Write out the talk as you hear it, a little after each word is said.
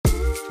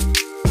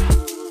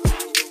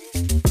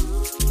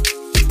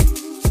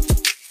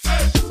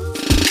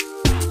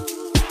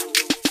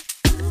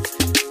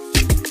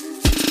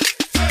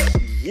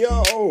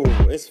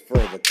it's for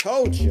the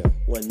culture,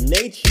 when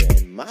nature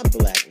and my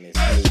blackness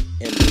meet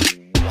in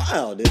the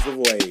wildest of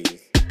ways.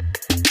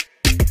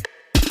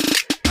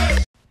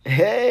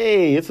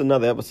 Hey, it's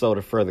another episode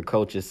of Further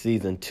Culture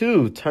Season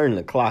 2, Turn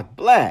the Clock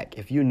Black.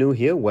 If you're new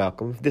here,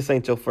 welcome. If this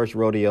ain't your first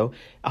rodeo,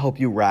 I hope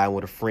you ride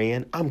with a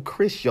friend. I'm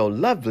Chris, your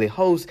lovely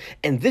host,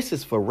 and this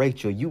is for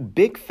Rachel, you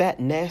big, fat,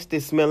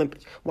 nasty smelling.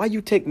 Why you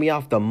take me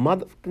off the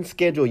motherfucking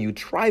schedule, you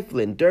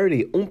trifling,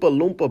 dirty, oompa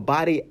loompa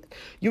body?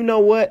 You know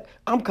what?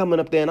 I'm coming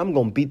up there and I'm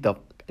gonna beat the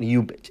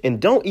you bitch.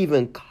 And don't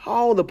even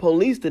call the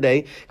police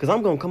today, because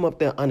I'm going to come up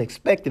there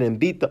unexpected and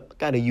beat the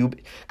fuck out of you,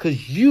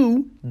 because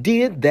you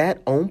did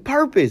that on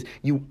purpose.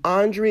 You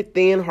Andre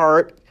Thin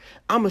Heart.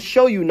 I'm going to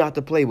show you not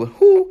to play with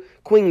who?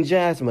 Queen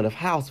Jasmine of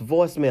House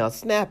Voicemail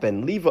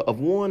Snapping, Leaver of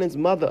Warnings,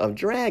 Mother of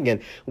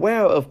Dragon,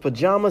 Wearer of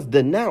Pajamas,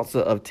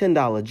 Denouncer of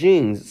 $10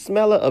 Jeans,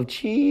 Smeller of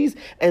Cheese,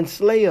 and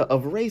Slayer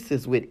of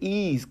Racists with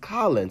Ease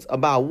Collins.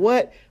 About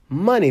what?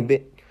 Money,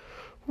 bitch.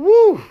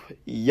 Woo!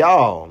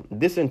 Y'all,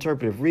 this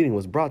interpretive reading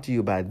was brought to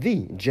you by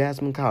the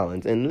Jasmine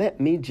Collins. And let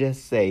me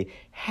just say,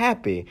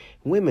 happy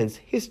Women's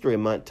History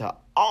Month to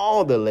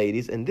all the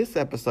ladies. And this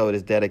episode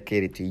is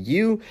dedicated to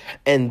you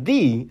and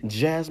the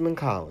Jasmine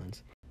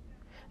Collins.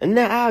 And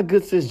now our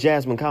good sis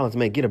Jasmine Collins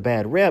may get a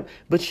bad rep,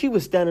 but she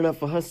was standing up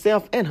for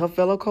herself and her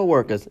fellow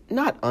co-workers,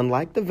 not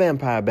unlike the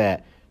vampire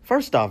bat.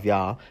 First off,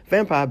 y'all,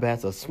 vampire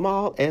bats are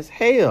small as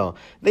hell.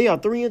 They are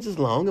 3 inches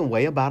long and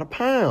weigh about a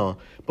pound.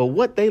 But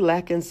what they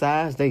lack in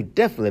size, they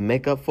definitely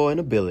make up for in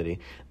ability.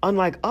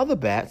 Unlike other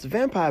bats,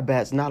 vampire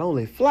bats not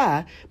only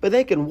fly, but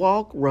they can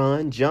walk,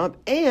 run, jump,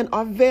 and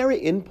are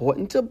very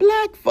important to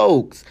black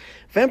folks.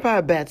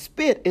 Vampire bat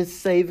spit is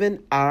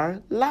saving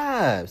our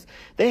lives.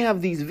 They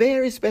have these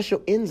very special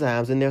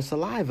enzymes in their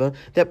saliva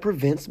that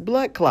prevents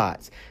blood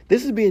clots.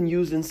 This is being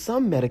used in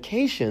some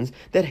medications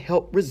that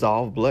help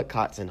resolve blood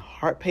clots in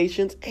heart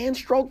patients and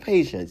stroke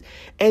patients.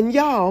 And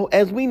y'all,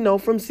 as we know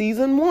from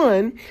season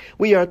 1,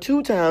 we are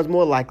 2 times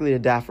more likely to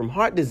die from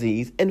heart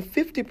disease and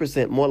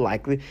 50% more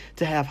likely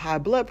to have high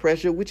blood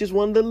pressure, which is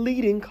one of the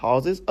leading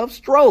causes of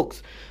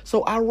strokes.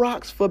 So I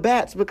rocks for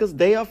bats because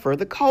they are for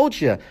the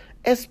culture,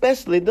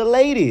 especially the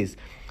ladies.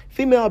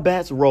 Female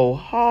bats roll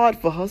hard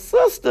for her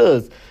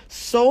sisters,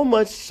 so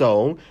much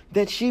so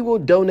that she will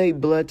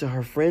donate blood to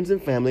her friends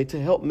and family to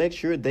help make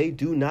sure they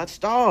do not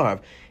starve.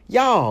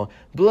 Y'all,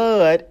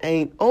 blood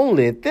ain't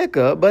only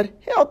thicker, but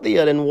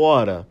healthier than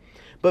water.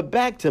 But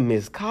back to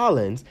Miss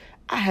Collins,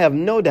 I have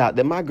no doubt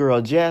that my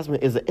girl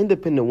Jasmine is an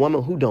independent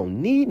woman who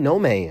don't need no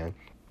man.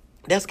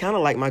 That's kind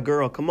of like my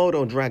girl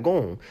Komodo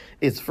Dragon.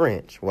 It's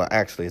French. Well,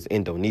 actually, it's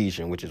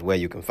Indonesian, which is where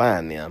you can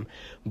find them.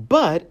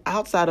 But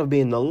outside of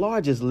being the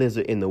largest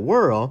lizard in the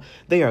world,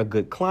 they are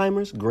good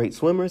climbers, great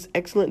swimmers,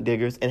 excellent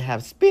diggers, and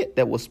have spit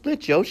that will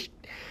split your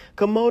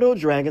Komodo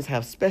dragons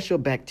have special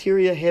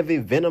bacteria-heavy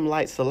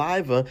venom-like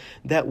saliva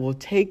that will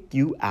take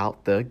you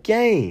out the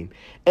game.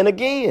 And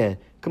again,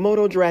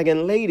 Komodo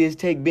dragon ladies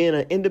take being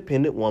an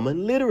independent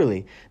woman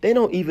literally. They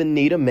don't even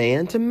need a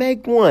man to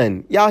make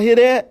one. Y'all hear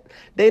that?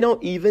 They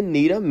don't even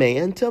need a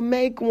man to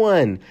make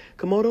one.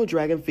 Komodo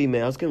dragon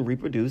females can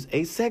reproduce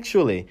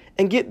asexually.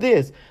 And get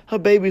this, her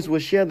babies will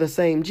share the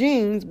same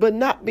genes but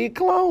not be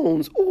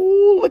clones.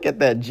 Ooh, look at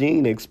that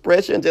gene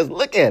expression. Just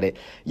look at it.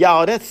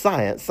 Y'all, that's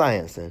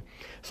sciencing.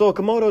 So a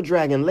Komodo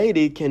dragon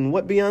lady can,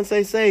 what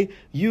Beyonce say,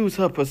 use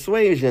her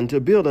persuasion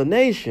to build a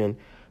nation.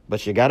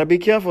 But you gotta be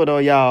careful though,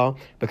 y'all,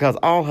 because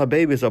all her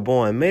babies are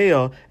born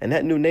male, and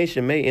that new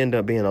nation may end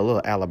up being a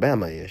little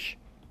Alabama-ish.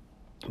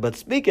 But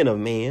speaking of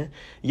men,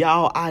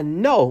 y'all, I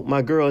know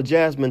my girl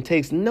Jasmine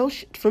takes no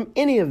shit from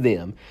any of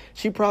them.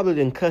 She probably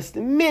done cussed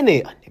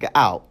many a nigga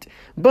out,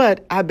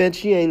 but I bet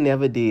she ain't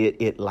never did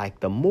it like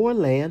the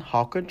Moorland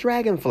Hawker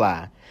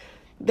Dragonfly.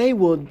 They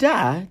will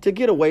die to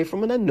get away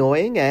from an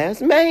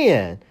annoying-ass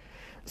man.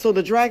 So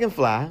the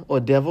dragonfly, or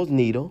devil's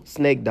needle,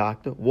 snake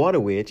doctor, water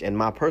witch, and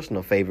my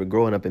personal favorite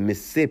growing up in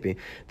Mississippi,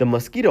 the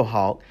mosquito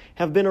hawk,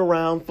 have been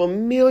around for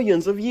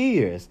millions of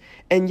years.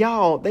 And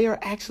y'all, they are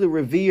actually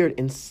revered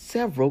in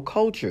several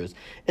cultures.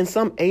 In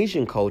some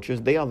Asian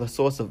cultures, they are the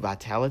source of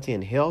vitality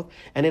and health.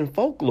 And in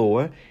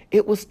folklore,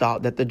 it was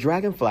thought that the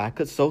dragonfly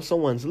could sew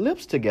someone's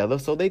lips together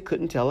so they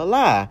couldn't tell a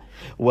lie.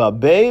 Well,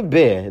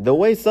 baby, the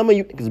way some of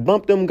you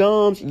bump them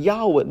gums,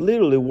 y'all would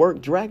literally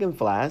work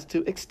dragonflies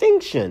to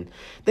extinction.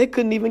 They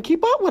couldn't even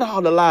keep up with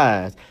all the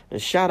lies.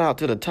 And shout out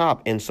to the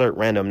top, insert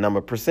random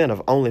number %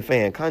 of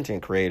OnlyFans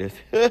content creators.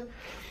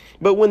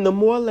 But when the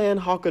Moorland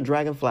Hawker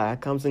Dragonfly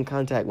comes in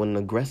contact with an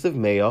aggressive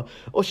male,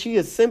 or she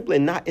is simply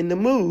not in the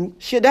mood,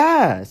 she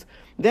dies.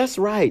 That's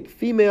right,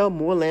 female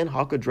Moorland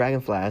Hawker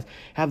Dragonflies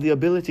have the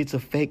ability to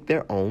fake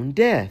their own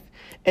death.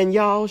 And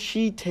y'all,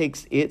 she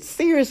takes it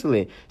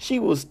seriously. She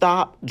will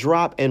stop,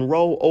 drop, and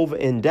roll over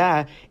and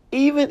die,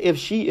 even if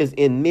she is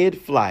in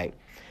mid-flight.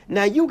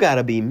 Now, you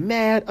gotta be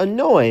mad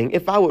annoying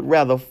if I would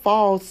rather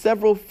fall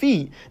several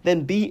feet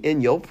than be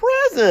in your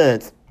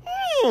presence.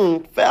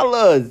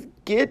 Fellas,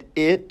 get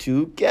it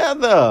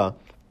together.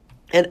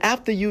 And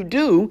after you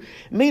do,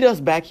 meet us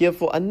back here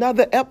for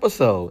another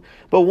episode.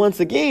 But once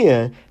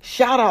again,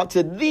 shout out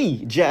to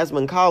the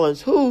Jasmine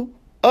Collins, who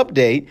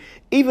Update,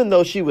 even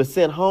though she was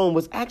sent home,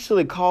 was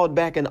actually called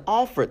back and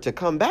offered to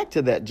come back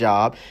to that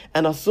job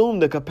and assume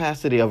the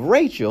capacity of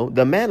Rachel,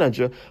 the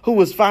manager, who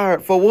was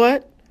fired for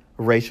what?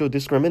 Racial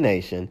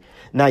discrimination.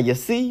 Now you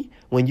see,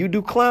 when you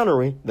do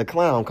clownery, the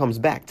clown comes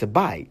back to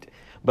bite.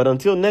 But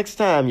until next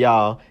time,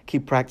 y'all,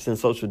 keep practicing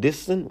social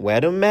distancing, wear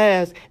the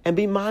mask, and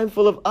be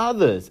mindful of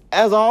others.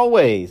 As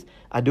always,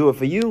 I do it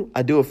for you,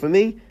 I do it for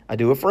me, I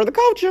do it for the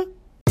culture.